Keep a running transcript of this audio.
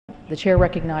The chair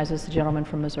recognizes the gentleman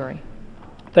from Missouri.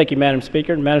 Thank you, Madam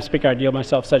Speaker. Madam Speaker, I yield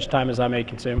myself such time as I may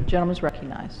consume. The gentleman is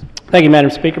recognized. Thank you, Madam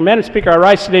Speaker. Madam Speaker, I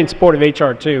rise today in support of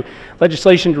H.R. 2,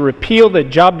 legislation to repeal the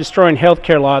job-destroying health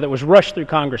care law that was rushed through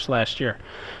Congress last year.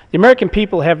 The American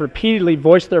people have repeatedly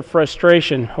voiced their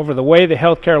frustration over the way the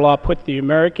health care law put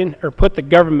the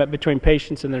government between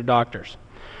patients and their doctors.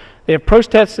 They have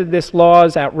protested this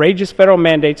law's outrageous federal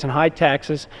mandates and high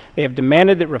taxes. They have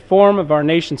demanded that reform of our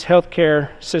nation's health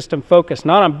care system focus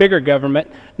not on bigger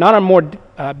government, not on more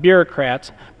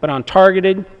bureaucrats, but on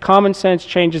targeted, common-sense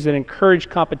changes that encourage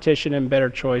competition and better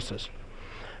choices.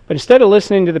 But instead of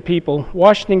listening to the people,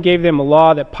 Washington gave them a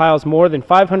law that piles more than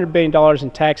 $500 billion in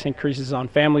tax increases on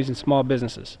families and small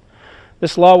businesses.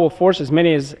 This law will force as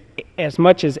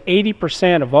much as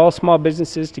 80% of all small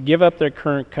businesses to give up their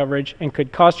current coverage and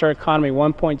could cost our economy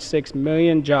 1.6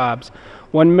 million jobs,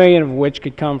 1 million of which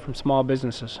could come from small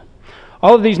businesses.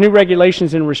 All of these new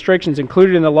regulations and restrictions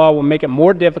included in the law will make it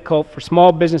more difficult for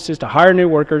small businesses to hire new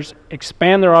workers,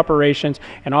 expand their operations,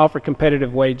 and offer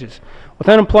competitive wages. With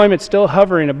unemployment still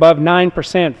hovering above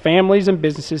 9%, families and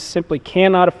businesses simply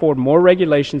cannot afford more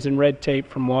regulations and red tape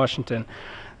from Washington.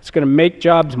 It's going to make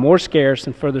jobs more scarce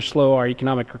and further slow our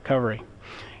economic recovery.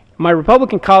 My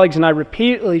Republican colleagues and I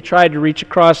repeatedly tried to reach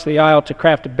across the aisle to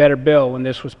craft a better bill when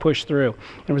this was pushed through.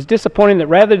 It was disappointing that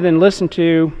rather than listen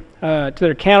to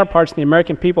their counterparts, the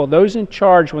American people, those in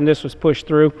charge when this was pushed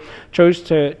through, chose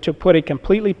to put a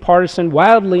completely partisan,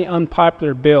 wildly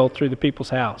unpopular bill through the People's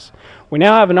House. We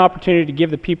now have an opportunity to give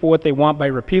the people what they want by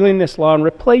repealing this law and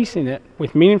replacing it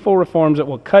with meaningful reforms that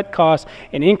will cut costs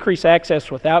and increase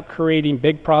access without creating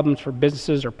big problems for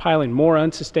businesses or piling more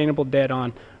unsustainable debt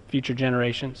on future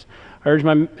generations. I urge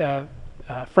my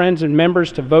friends and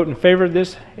members to vote in favor of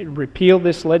this, repeal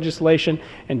this legislation,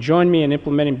 and join me in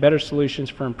implementing better solutions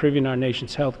for improving our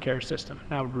nation's health care system.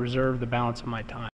 I would reserve the balance of my time.